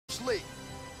Bruce Lee,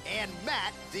 and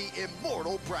Matt the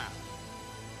Immortal Brown.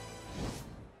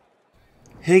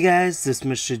 Hey guys, this is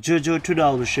Mr. Jojo. Today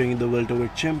I'll be showing you the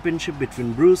welterweight championship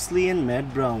between Bruce Lee and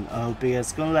Matt Brown. I hope you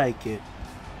guys gonna like it.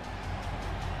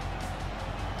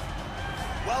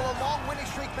 Well, a long winning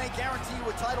streak may guarantee you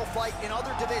a title fight in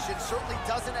other divisions, certainly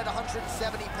doesn't at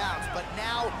 170 pounds. But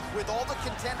now, with all the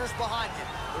contenders behind him,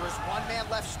 there is one man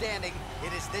left standing.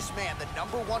 It is this man, the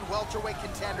 #1 welterweight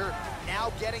contender,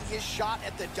 now getting his shot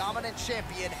at the dominant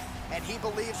champion. And he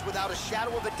believes without a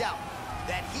shadow of a doubt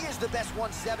that he is the best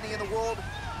 170 in the world,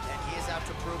 and he is out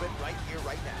to prove it right here,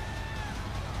 right now.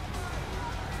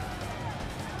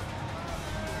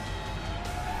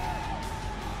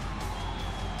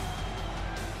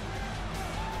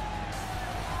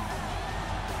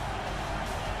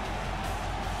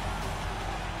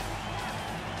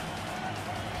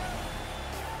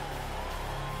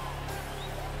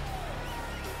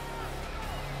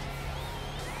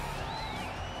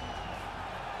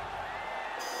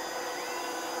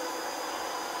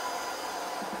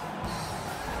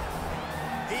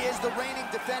 He is the reigning,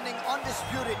 defending,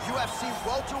 undisputed UFC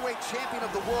welterweight champion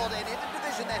of the world, and in a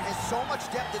division that has so much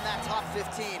depth in that top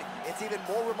 15, it's even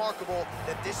more remarkable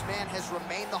that this man has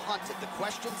remained the hunted. The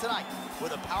question tonight,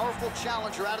 with a powerful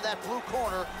challenger out of that blue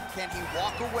corner, can he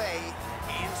walk away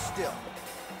and still?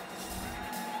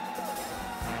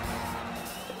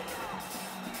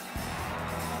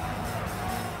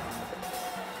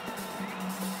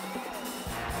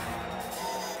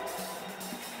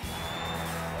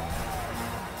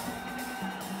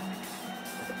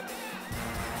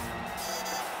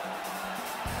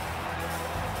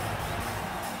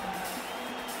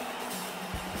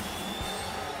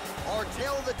 Our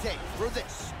tail of the tape for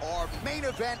this, our main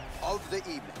event of the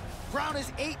evening. Brown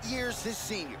is 8 years his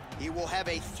senior. He will have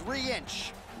a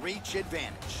 3-inch reach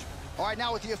advantage. All right,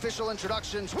 now with the official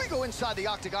introductions, we go inside the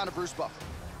octagon of Bruce Buffer.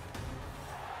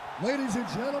 Ladies and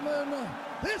gentlemen,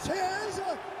 this is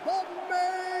the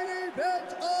main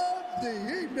event of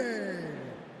the evening.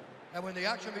 And when the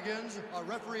action begins, our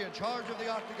referee in charge of the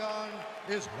octagon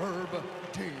is Herb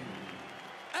Dean.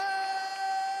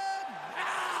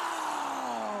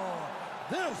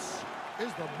 This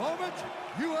is the moment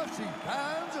UFC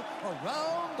fans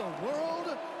around the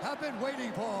world have been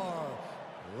waiting for.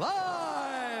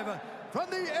 Live from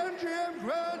the MGM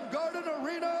Grand Garden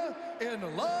Arena in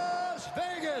Las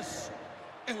Vegas,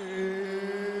 it's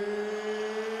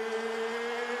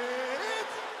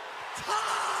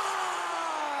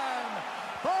time!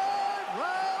 5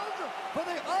 rounds for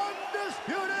the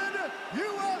undisputed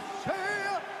UFC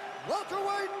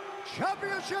welterweight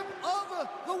championship of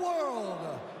the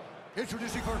world.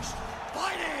 Introducing first,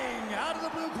 fighting out of the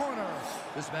blue corner.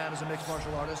 This man is a mixed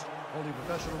martial artist, holding a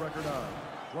professional record of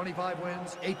 25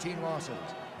 wins, 18 losses.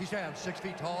 He stands 6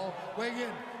 feet tall, weighing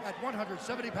in at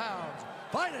 170 pounds.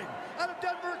 Fighting out of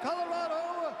Denver,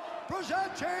 Colorado,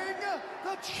 presenting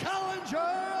the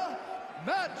challenger,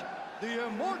 Matt the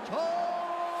Immortal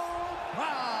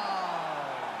Brown.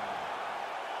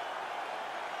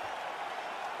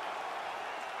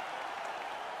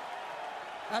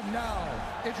 And now,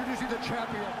 introducing the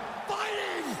champion,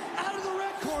 fighting out of the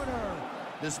red corner.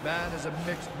 This man is a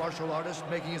mixed martial artist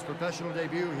making his professional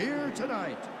debut here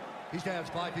tonight. He stands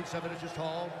 5 feet 7 inches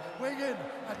tall, weighing in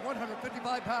at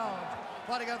 155 pounds.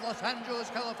 Fighting out of Los Angeles,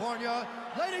 California.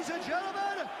 Ladies and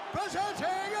gentlemen,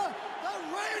 presenting the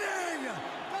reigning,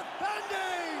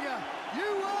 defending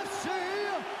UFC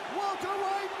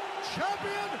welterweight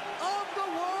champion of the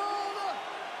world,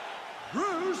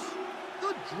 Bruce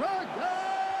the Dragon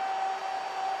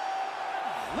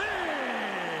Lee!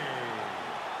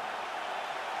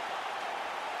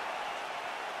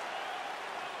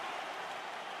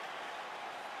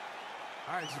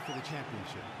 All right, this is for the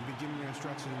championship. You've been given your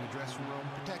instructions in the dressing room.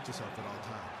 Protect yourself at all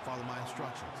times. Follow my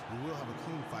instructions. We will have a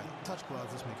clean fight. Touch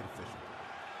gloves, let's make it official.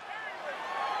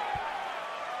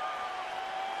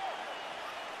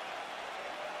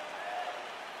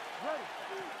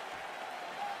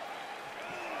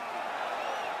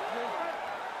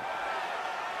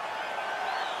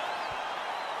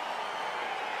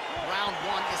 Round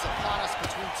 1 is upon us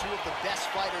between two of the best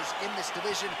fighters in this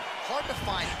division. Hard to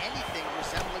find anything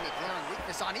resembling a glaring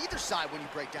weakness on either side when you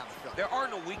break down the film. There are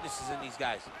no weaknesses in these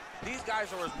guys. These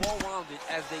guys are as well-rounded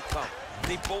as they come.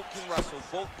 They both can wrestle,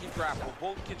 both can grapple,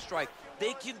 both can strike.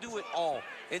 They can do it all.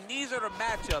 And these are the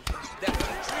matchups that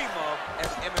we dream of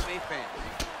as MMA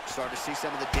fans. Start to see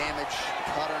some of the damage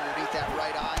cut underneath that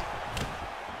right eye.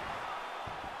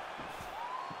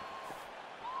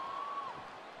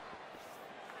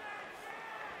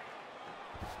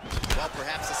 Well,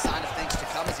 perhaps a sign of things to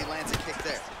come as he lands a kick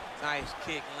there. Nice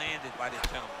kick landed by this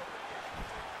gentleman.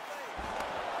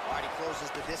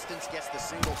 closes the distance, gets the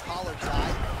single collar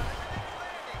tie.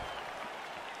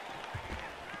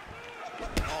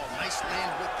 Oh, nice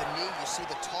land with the knee. You see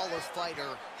the taller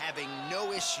fighter having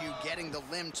no issue getting the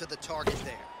limb to the target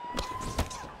there.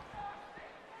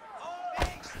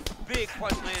 Big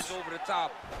punch lands over the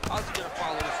top. How's he gonna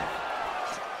follow this one?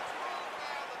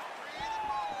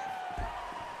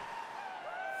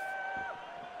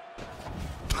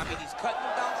 I mean, he's cutting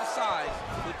him down to size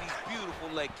with these beautiful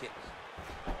leg kicks.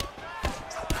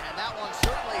 And that one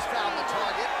certainly found the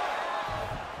target.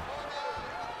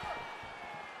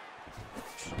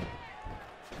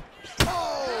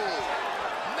 Oh!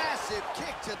 Massive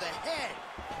kick to the head.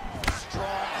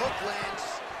 Strong hook lands.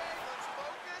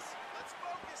 Let's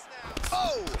focus now.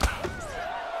 Oh!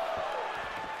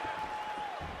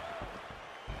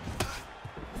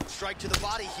 Strike to the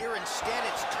body here. Instead,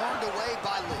 it's turned away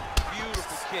by Lee.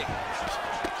 Beautiful kick.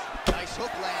 Nice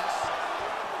hook lands.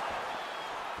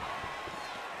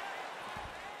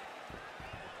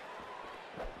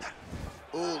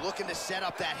 Ooh, looking to set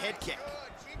up that head kick.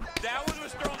 That one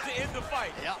was thrown to end the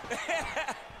fight. Yep.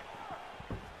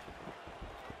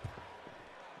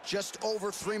 Just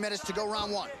over 3 minutes to go,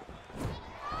 round one.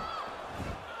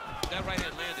 That right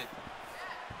hand landed.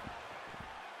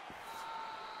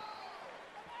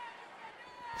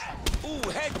 Ooh,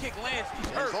 head kick lands. He's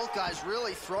And hurt. both guys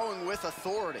really throwing with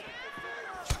authority.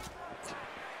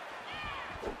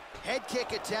 Head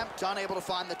kick attempt, unable to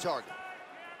find the target.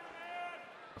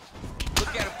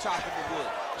 Look at him chopping the wood.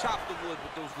 Chop the wood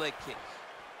with those leg kicks.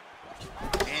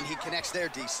 And he connects there,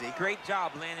 DC. Great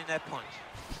job landing that punch.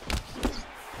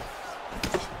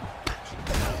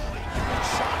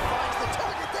 Shot finds the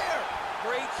target there.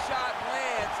 Great shot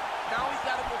lands. Now he's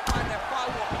got to go find that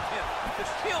follow-up attempt. The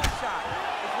kill shot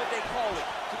is what they call it,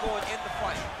 to go and end the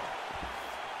fight.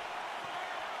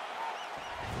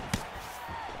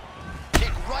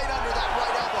 Kick right under that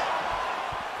right elbow.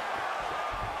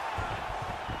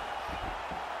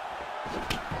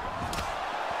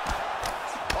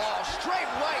 Oh,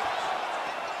 straight right.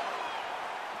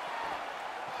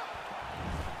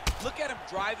 Look at him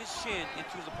drive his shin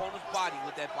into his opponent's body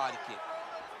with that body kick.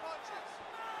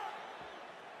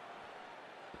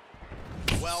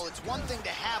 Well, it's one thing to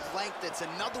have length, it's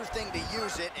another thing to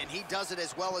use it, and he does it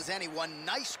as well as anyone.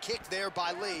 Nice kick there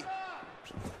by Lee.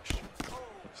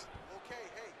 Okay,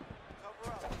 hey,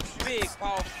 cover up. Big,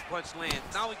 powerful punch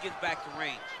lands. Now he gets back to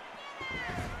range.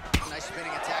 Nice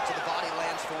spinning attack to the body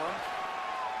lands for him.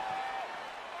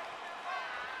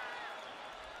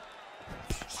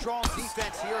 Strong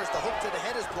defense here as the hook to the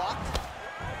head is blocked.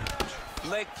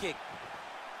 Leg kick.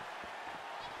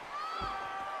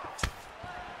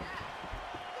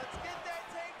 Let's get that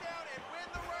takedown and win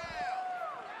the round.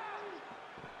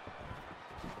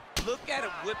 Look at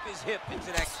him whip his hip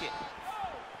into that kick.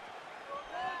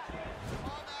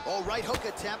 Oh, right hook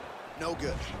attempt, no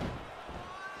good.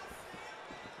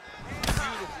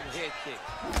 Beautiful head kick.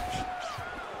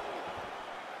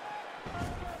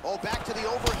 Oh, back to the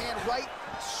overhand right,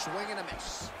 swing and a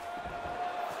miss.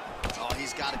 Oh,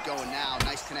 he's got it going now.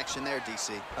 Nice connection there,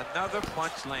 DC. Another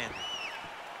punch landed.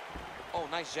 Oh,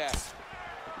 nice jab.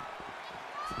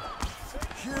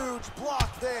 Huge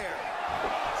block there.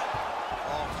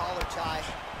 Oh, collar tie.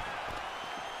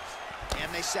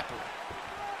 And they separate.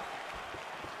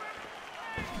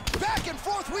 Back and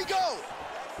forth we go.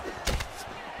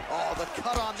 Oh, the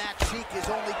cut on that cheek is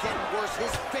only getting worse.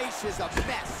 His face is a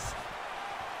mess.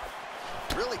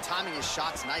 Really timing his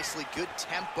shots nicely. Good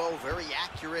tempo, very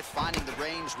accurate, finding the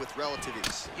range with relative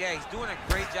ease. Yeah, he's doing a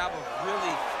great job of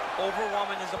really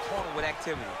overwhelming his opponent with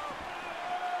activity.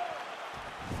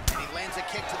 And he lands a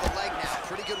kick to the leg now.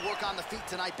 Pretty good work on the feet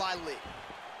tonight by Lee.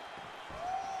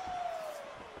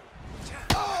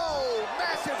 Oh,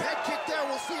 massive head kick there.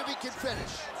 We'll see if he can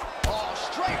finish. Oh,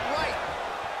 straight right.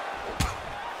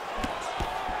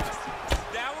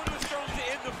 That one was thrown to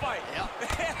end the fight. Yep.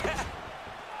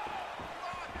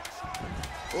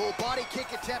 Oh, body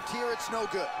kick attempt here. It's no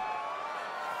good.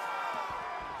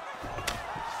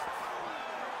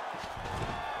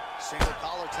 Single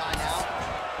collar tie now.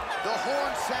 The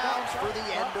horn sounds for the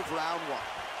end of round one.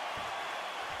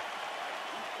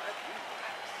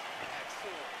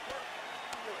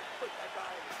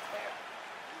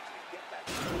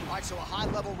 All right, so a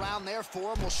high-level round there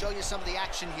for him. We'll show you some of the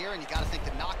action here, and you got to think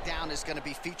the knockdown is going to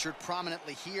be featured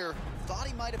prominently here. Thought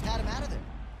he might have had him out of there.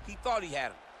 He thought he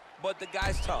had him, but the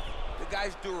guy's tough. The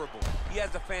guy's durable. He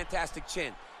has a fantastic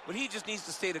chin, but he just needs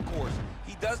to stay the course.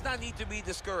 He does not need to be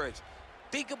discouraged.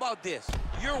 Think about this.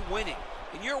 You're winning,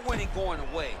 and you're winning going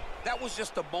away. That was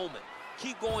just a moment.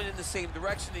 Keep going in the same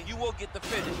direction, and you will get the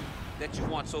finish that you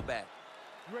want so bad.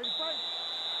 You ready to fight?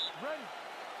 Ready?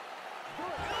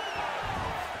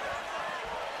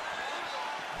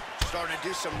 Starting to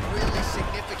do some really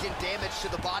significant damage to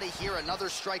the body here. Another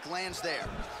strike lands there.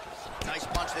 Nice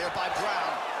punch there by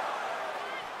Brown.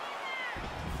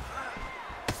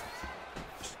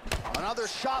 Another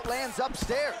shot lands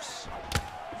upstairs.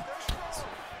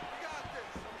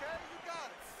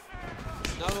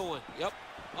 Another one. Yep.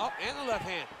 Up and the left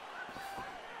hand.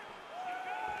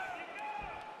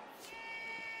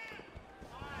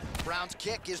 Brown's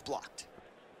kick is blocked.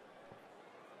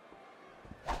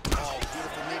 Oh,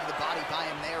 beautiful knee to the body by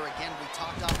him there. Again, we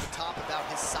talked off the top about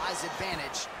his size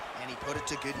advantage, and he put it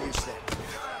to good use there.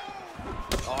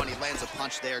 Oh, and he lands a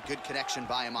punch there. Good connection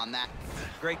by him on that.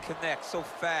 Great connect, so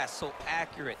fast, so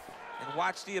accurate. And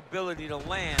watch the ability to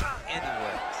land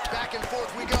anywhere. Back and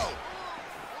forth we go.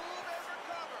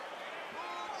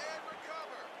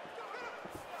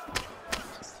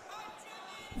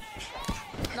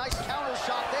 Nice counter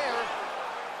shot there.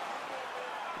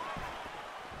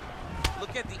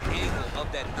 Look at the angle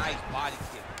of that nice body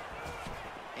kick.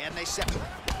 And they separate.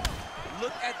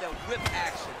 Look at the whip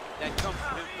action that comes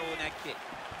from him throwing that kick.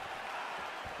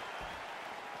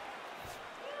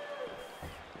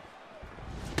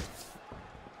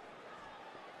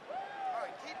 All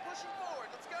right, keep pushing forward.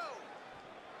 Let's go.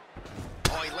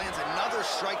 Oh, he lands another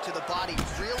strike to the body,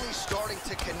 really starting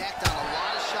to connect on a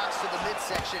lot of shots to the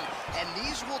midsection, and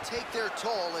these will take their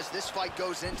toll as this fight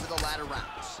goes into the latter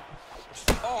rounds.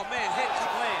 Oh, man, hit to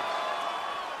land.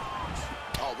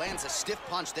 Oh, lands a stiff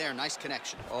punch there. Nice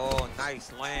connection. Oh,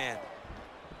 nice land.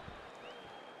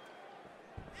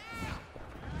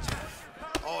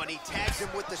 Oh, and he tags him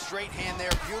with the straight hand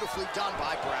there. Beautifully done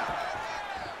by Brown.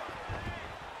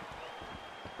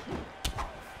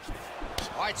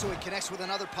 All right, so he connects with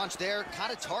another punch there,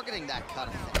 kind of targeting that cut.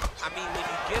 I mean, when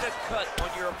you get a cut on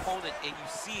your opponent and you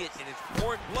see it and it's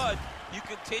pouring blood, you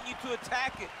continue to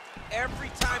attack it. Every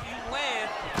time you land,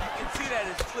 you can see that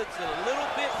it splits it a little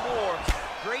bit more.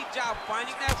 Great job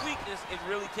finding that weakness and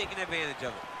really taking advantage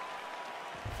of it.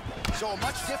 So a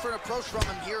much different approach from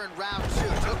him here in round two.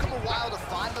 Took him a while to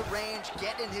find the range,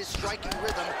 get in his striking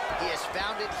rhythm. He has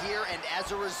found it here, and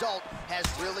as a result, has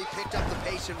really picked up the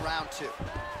pace in round two.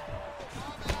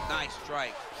 Nice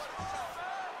strike.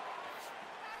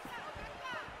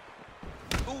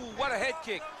 Ooh, what a head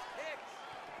kick.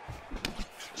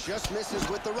 Just misses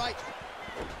with the right.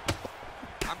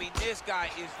 I mean, this guy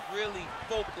is really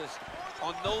focused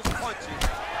on those punches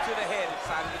to the head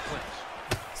inside of the clinch.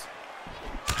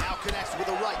 Now connects with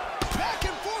the right. Back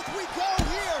and forth we go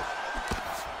here.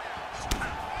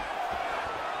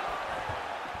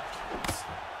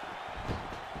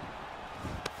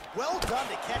 Well done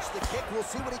to catch the kick. We'll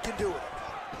see what he can do with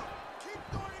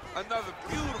it. Another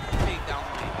beautiful takedown.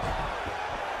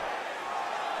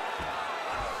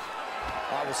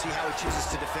 All right, we'll see how he chooses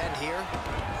to defend here.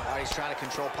 All right, he's trying to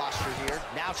control posture here.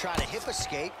 Now trying to hip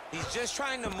escape. He's just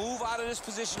trying to move out of this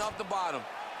position off the bottom.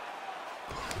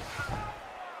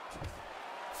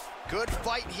 Good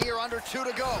fight here, under 2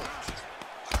 to go.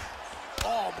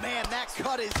 Oh, man, that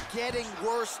cut is getting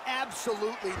worse.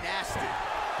 Absolutely nasty.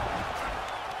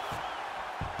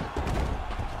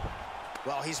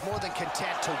 Well, he's more than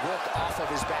content to work off of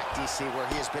his back, DC, where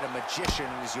he has been a magician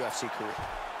in his UFC career.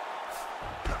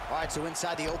 All right, so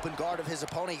inside the open guard of his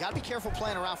opponent. You got to be careful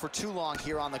playing around for too long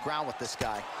here on the ground with this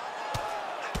guy.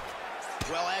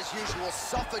 Well, as usual,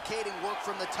 suffocating work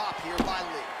from the top here by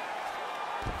Lee.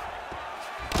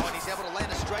 Oh, and he's able to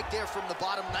land a strike there from the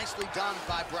bottom. Nicely done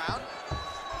by Brown.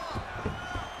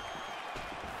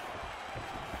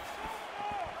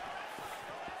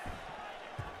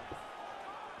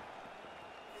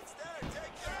 It's there.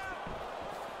 Take care.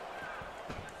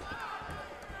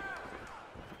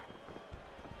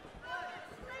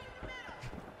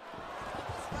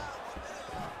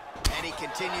 And he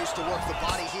continues to work the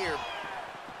body here.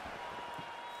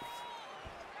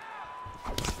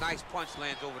 Nice punch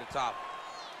lands over the top.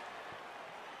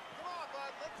 Come on,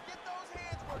 bud. Let's get those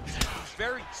hands working. He's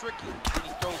very tricky when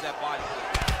he throws that body kick.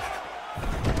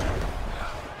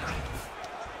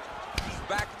 He's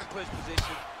back in the clinch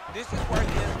position. This is where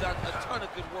he has done a ton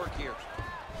of good work here.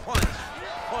 Punch,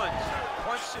 punch,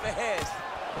 punch to the head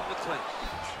from the clinch.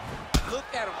 Look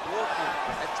at him working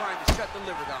at trying to shut the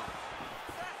liver down.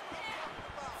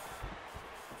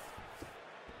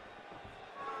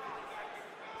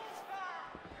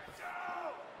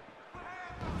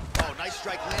 Oh, nice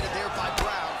strike landed there by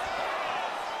Brown.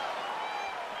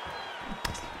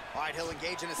 All right, he'll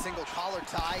engage in a single collar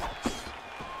tie.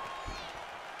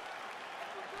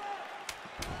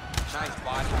 Nice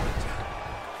body.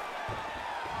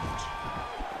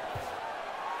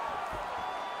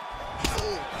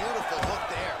 Oh, beautiful hook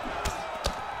there.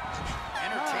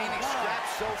 Entertaining scratch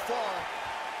so far.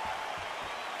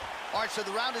 right, so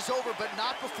the round is over, but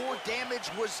not before damage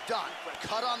was done.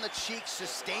 Cut on the cheek,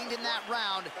 sustained in that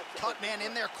round. Cutman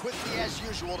in there quickly as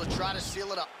usual to try to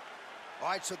seal it up. All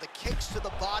right, so the kicks to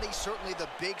the body, certainly the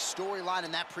big storyline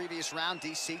in that previous round.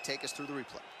 DC, take us through the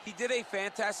replay. He did a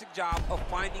fantastic job of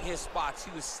finding his spots.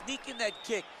 He was sneaking that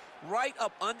kick right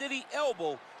up under the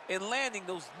elbow and landing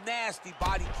those nasty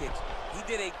body kicks. He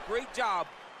did a great job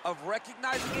of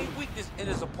recognizing a weakness in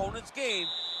his opponent's game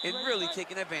and really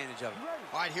taking advantage of it.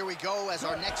 All right, here we go as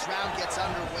our next round gets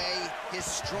underway. His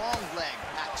strong leg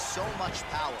packs so much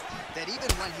power that even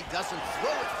when he doesn't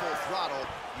throw it full throttle,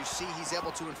 you see he's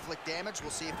able to inflict damage.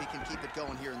 We'll see if he can keep it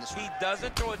going here in this round. He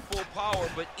doesn't throw it full power,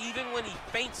 but even when he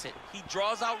feints it, he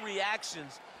draws out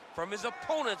reactions from his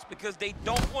opponents because they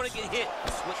don't want to get hit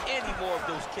with any more of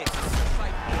those kicks.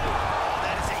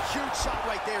 That is a huge shot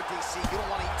right there, DC. You don't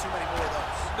want to eat too many more of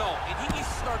those. No, and he needs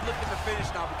to start looking to finish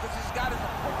now because he's got his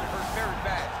opponent hurt very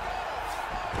bad.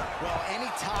 Well,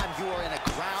 anytime you are in a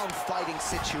ground fighting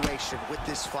situation with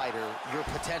this fighter, you're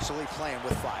potentially playing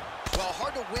with fire. Well,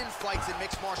 hard to win fights in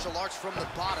mixed martial arts from the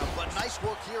bottom, but nice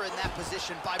work here in that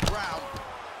position by Brown.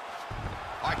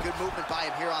 All right, good movement by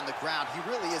him here on the ground. He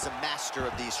really is a master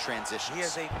of these transitions. He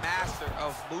is a master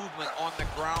of movement on the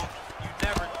ground. You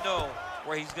never know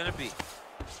where he's going to be.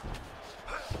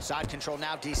 Side control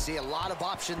now, DC. A lot of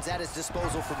options at his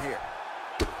disposal from here.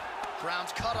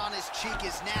 Brown's cut on his cheek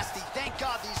is nasty. Thank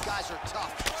God these guys are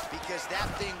tough because that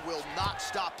thing will not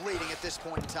stop bleeding at this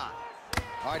point in time.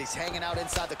 All right, he's hanging out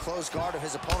inside the closed guard of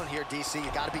his opponent here, DC.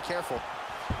 You got to be careful.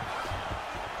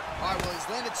 All right, well, he's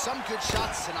landed some good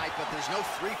shots tonight, but there's no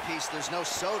three-piece, there's no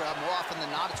soda. More often than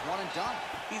not, it's one and done.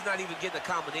 He's not even getting a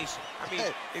combination. I mean,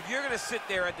 if you're going to sit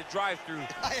there at the drive-thru,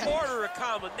 order a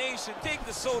combination, take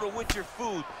the soda with your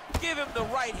food, give him the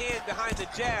right hand behind the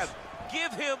jab,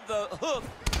 give him the hook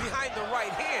behind the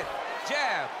right hand.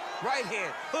 Jab, right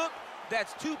hand, hook.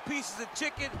 That's 2 pieces of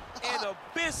chicken and a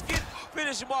biscuit.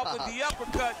 Finish him off with the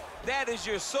uppercut. That is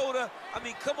your soda. I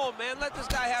mean, come on, man. Let this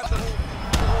guy have the whole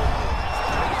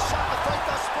Biggest shot of the fight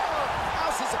thus far.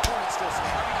 How's his opponent still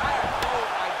standing? I mean, I have no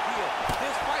idea.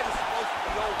 This fight is supposed to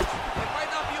be over. It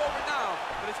might not be over now,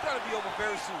 but it's going to be over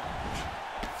very soon.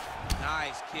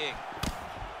 Nice kick.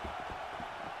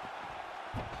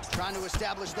 Trying to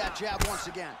establish that jab once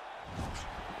again.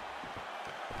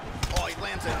 Oh, he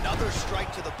lands another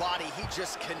strike to the body. He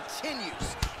just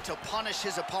continues to punish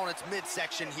his opponent's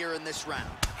midsection here in this round.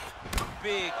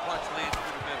 Big punch lands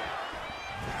through the middle.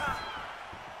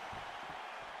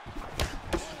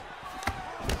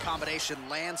 Combination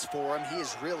lands for him. He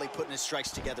is really putting his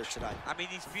strikes together tonight. I mean,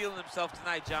 he's feeling himself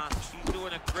tonight, John. He's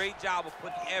doing a great job of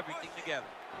putting everything together.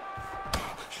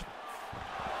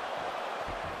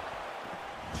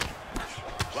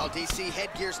 Well, DC,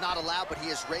 headgear's not allowed, but he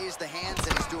has raised the hands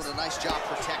and he's doing a nice job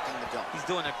protecting the dome. He's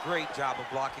doing a great job of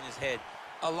blocking his head.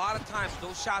 A lot of times,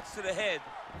 those shots to the head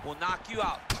will knock you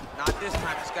out. Not this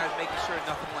time. This guy's making sure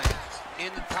nothing lands.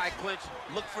 In the tie clinch,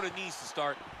 look for the knees to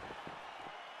start.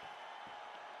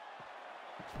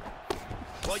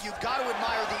 Well, you've got to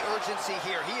admire the urgency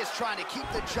here. He is trying to keep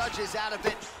the judges out of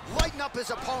it, lighten up his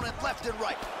opponent left and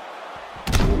right.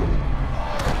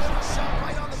 Oh, shot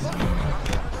right on the button.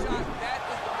 That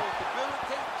is the most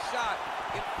debilitating shot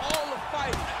in all of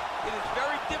fighting. It is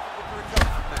very difficult to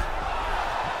recover from that.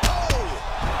 Oh!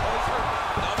 He's hurt.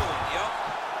 Another one, yep.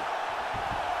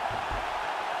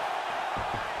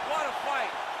 What a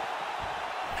fight.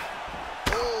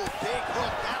 Oh, big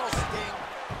hook. That'll sting.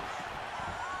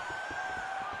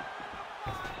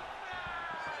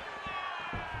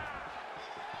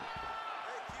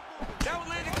 That one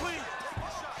landed clean.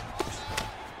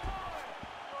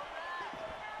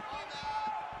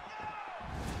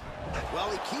 Well,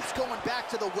 he keeps going back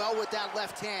to the well with that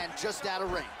left hand, just out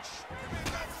of range.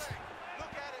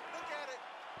 Look at it.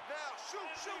 Now,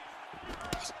 shoot.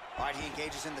 All right, he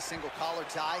engages in the single collar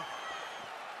tie.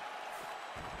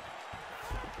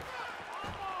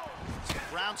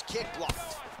 Brown's kick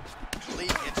blocked. Lee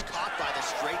gets caught by the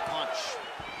straight punch.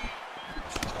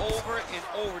 Over and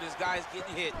over, this guy's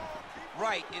getting hit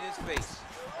right in his face.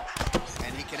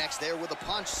 And he connects there with a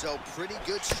punch, so pretty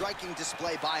good striking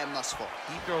display by him thus far.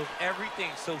 He throws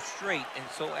everything so straight and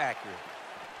so accurate.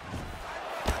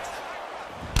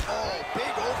 Oh, big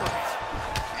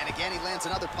overhand. And again, he lands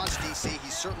another punch, DC.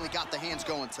 He's certainly got the hands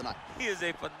going tonight. He is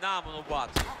a phenomenal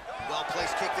boxer.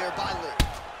 Well-placed kick there by Lee.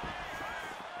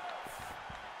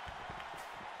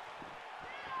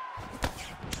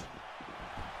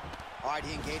 All right,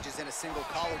 he engages in a single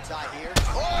collar tie here.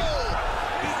 Oh!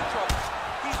 He's in trouble.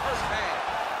 He's hurt bad.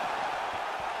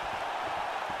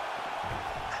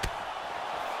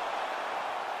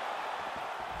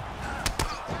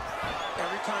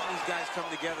 Every time these guys come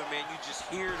together, man, you just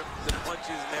hear the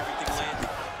punches and everything landing.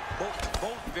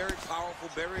 Both very powerful,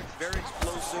 very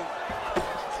explosive.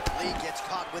 Lee gets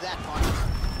caught with that punch.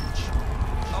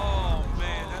 Oh,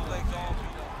 man, that leg's all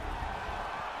beat up.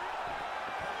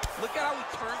 Look at how he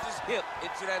turns his hip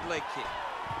into that leg kick.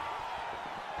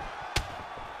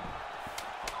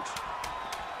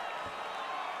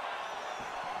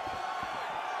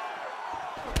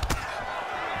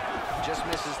 Just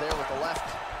misses there with the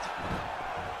left.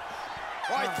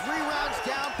 All right, 3 rounds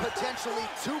down, potentially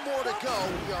 2 more to go.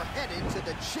 We are headed to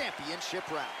the championship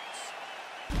rounds.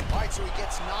 All right, so he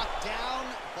gets knocked down,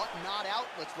 but not out.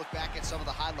 Let's look back at some of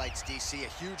the highlights, DC. A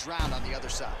huge round on the other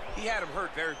side. He had him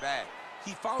hurt very bad.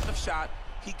 He found the shot.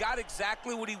 He got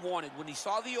exactly what he wanted. When he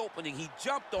saw the opening, he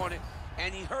jumped on it,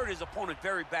 and he hurt his opponent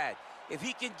very bad. If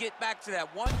he can get back to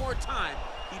that one more time,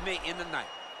 he may end the night.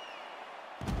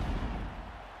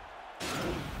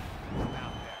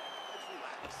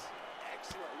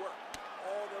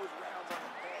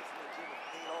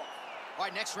 All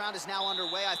right, next round is now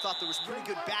underway. I thought there was pretty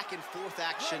good back and forth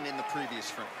action in the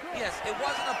previous round. Yes, it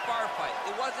wasn't a bar fight.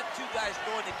 It wasn't 2 guys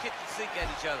throwing the kitchen sink at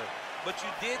each other. But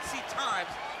you did see times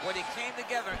where they came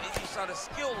together and you saw the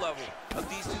skill level of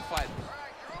these 2 fighters.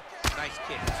 Nice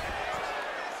kick.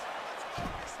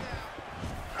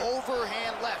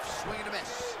 Overhand left, swing and a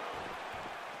miss.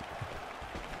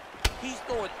 He's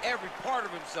throwing every part of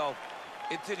himself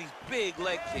into these big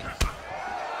leg kicks.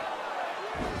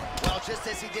 Well, just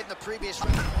as he did in the previous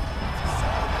round. Right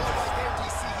there,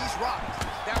 DC, he's rocked.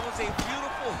 That was a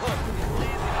beautiful hook. It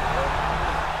landed perfectly,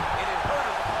 and it hurt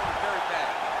his opponent very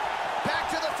bad. Back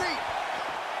to the feet.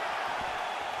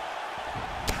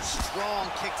 Strong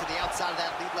kick to the outside of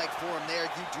that lead leg for him there.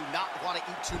 You do not want to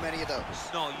eat too many of those.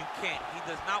 No, you can't. He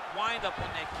does not wind up on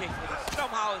that kick, but he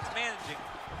somehow is managing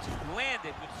to land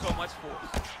it with so much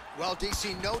force. Well,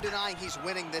 DC, no denying he's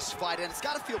winning this fight, and it's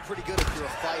got to feel pretty good if you're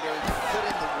a fighter. You put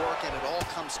in the work, and it all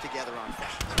comes together on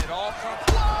fight. It all comes.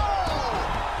 Whoa!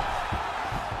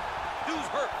 Dude's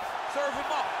hurt. Serve him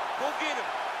up. Go get him.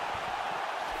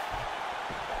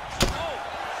 Oh!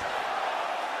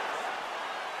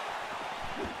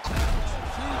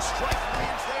 Huge strike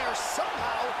lands there.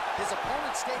 Somehow, his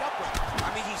opponent stayed upright.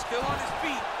 I mean, he's still on his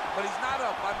feet, but he's not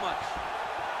up by much.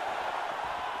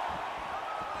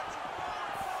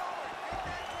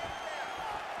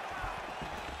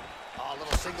 A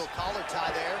little single collar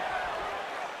tie there.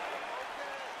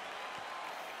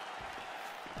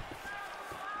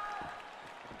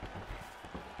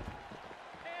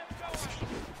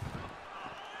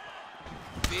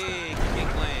 Big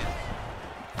kick lands.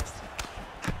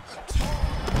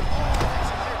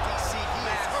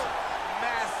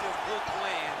 Massive hook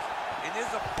lands, and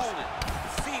his opponent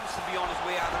seems to be on his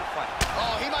way out of the fight.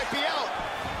 Oh, he might be out.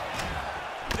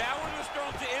 That one was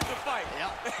thrown to end the fight.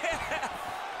 Yep.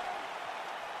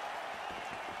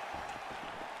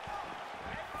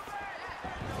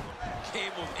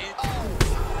 Game of inches. Oh!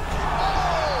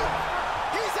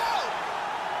 He's out!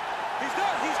 He's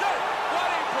done. He's done. What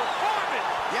a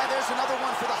performance! Yeah, there's another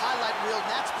one for the highlight reel,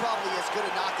 and that's probably as good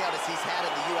a knockout as he's had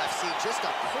in the UFC. Just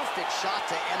a perfect shot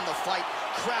to end the fight.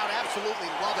 Crowd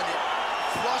absolutely loving it.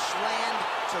 Flush land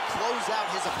to close out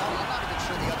his opponent. I'm not even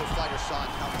sure the other fighter saw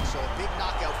it coming, so a big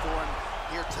knockout for him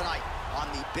here tonight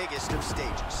on the biggest of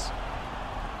stages.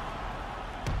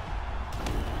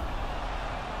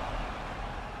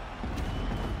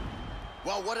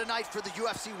 Well, what a night for the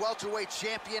UFC welterweight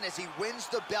champion as he wins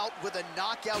the belt with a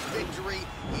knockout victory.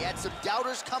 He had some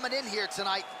doubters coming in here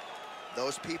tonight.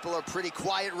 Those people are pretty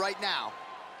quiet right now.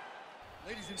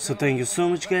 So thank you so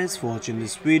much guys for watching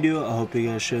this video. I hope you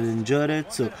guys should enjoyed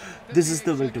it. So this is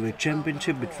the welterweight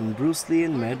championship between Bruce Lee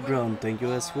and Matt Brown. Thank you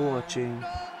guys for watching.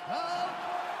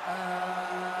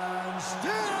 And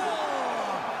still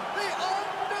the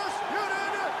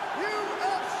undisputed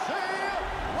UFC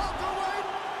welterweight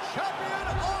champion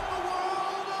of the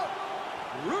world,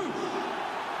 Bruce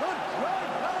the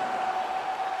Dragon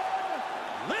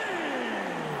Lee.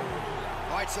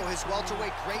 All right, so his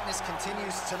welterweight greatness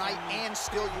continues tonight and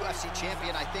still UFC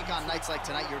champion. I think on nights like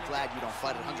tonight, you're glad you don't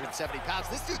fight at 170 pounds.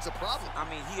 This dude's a problem. I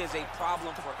mean, he is a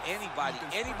problem for anybody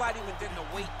within the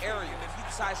weight area. If he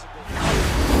decides to go